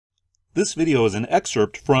This video is an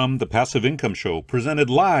excerpt from the Passive Income Show, presented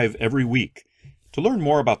live every week. To learn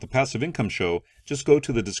more about the Passive Income Show, just go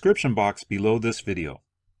to the description box below this video.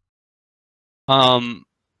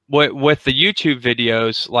 With the YouTube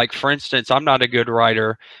videos, like for instance, I'm not a good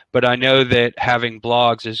writer, but I know that having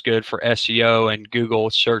blogs is good for SEO and Google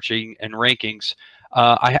searching and rankings.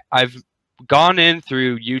 I've gone in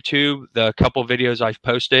through YouTube, the couple videos I've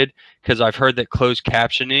posted, because I've heard that closed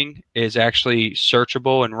captioning is actually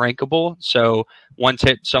searchable and rankable. So one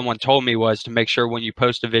tip someone told me was to make sure when you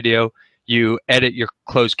post a video, you edit your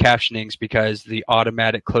closed captionings, because the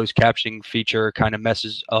automatic closed captioning feature kind of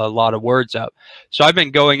messes a lot of words up. So I've been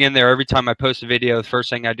going in there every time I post a video. The first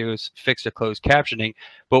thing I do is fix the closed captioning.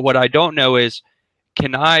 But what I don't know is,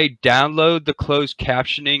 can I download the closed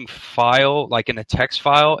captioning file, like in a text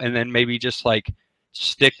file, and then maybe just like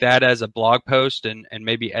stick that as a blog post and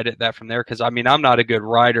maybe edit that from there? Because I mean, I'm not a good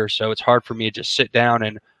writer, so it's hard for me to just sit down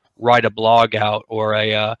and write a blog out or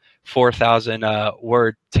a 4,000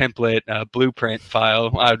 word template blueprint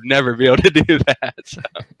file. I'd never be able to do that. So.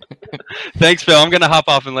 Thanks, Phil. I'm going to hop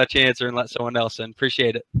off and let you answer and let someone else in.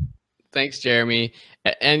 Appreciate it. Thanks, Jeremy.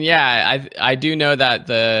 And yeah, I do know that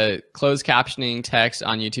the closed captioning text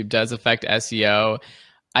on YouTube does affect SEO.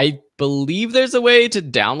 I believe there's a way to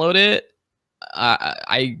download it.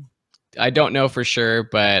 I don't know for sure,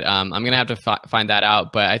 but I'm going to have to find that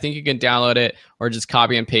out. But I think you can download it or just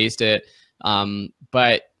copy and paste it.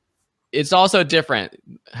 But it's also different.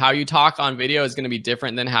 How you talk on video is going to be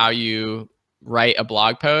different than how you write a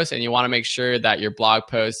blog post. And you want to make sure that your blog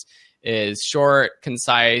post is short,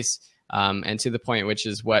 concise, and to the point, which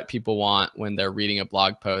is what people want when they're reading a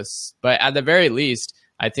blog post. But at the very least,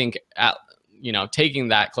 I think taking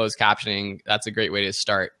that closed captioning, that's a great way to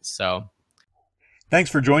start. So thanks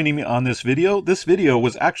for joining me on this video. This video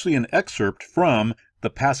was actually an excerpt from the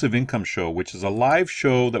Passive Income Show, which is a live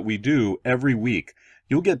show that we do every week.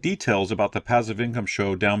 You'll get details about the Passive Income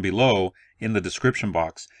Show down below in the description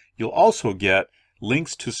box. You'll also get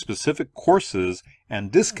links to specific courses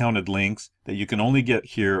and discounted links that you can only get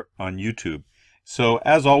here on YouTube. So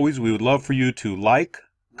as always, we would love for you to like,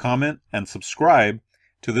 comment, and subscribe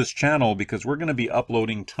to this channel, because we're going to be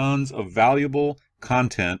uploading tons of valuable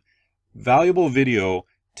content, valuable video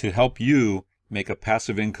to help you make a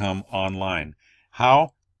passive income online.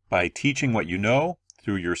 How? By teaching what you know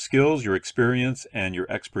through your skills, your experience, and your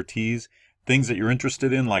expertise, things that you're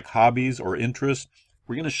interested in like hobbies or interests.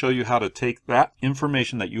 We're going to show you how to take that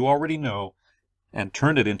information that you already know and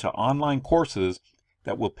turn it into online courses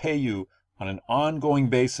that will pay you on an ongoing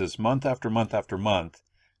basis, month after month after month,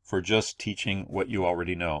 for just teaching what you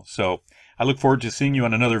already know. So I look forward to seeing you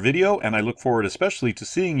on another video, and I look forward especially to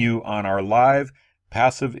seeing you on our live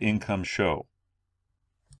Passive Income Show.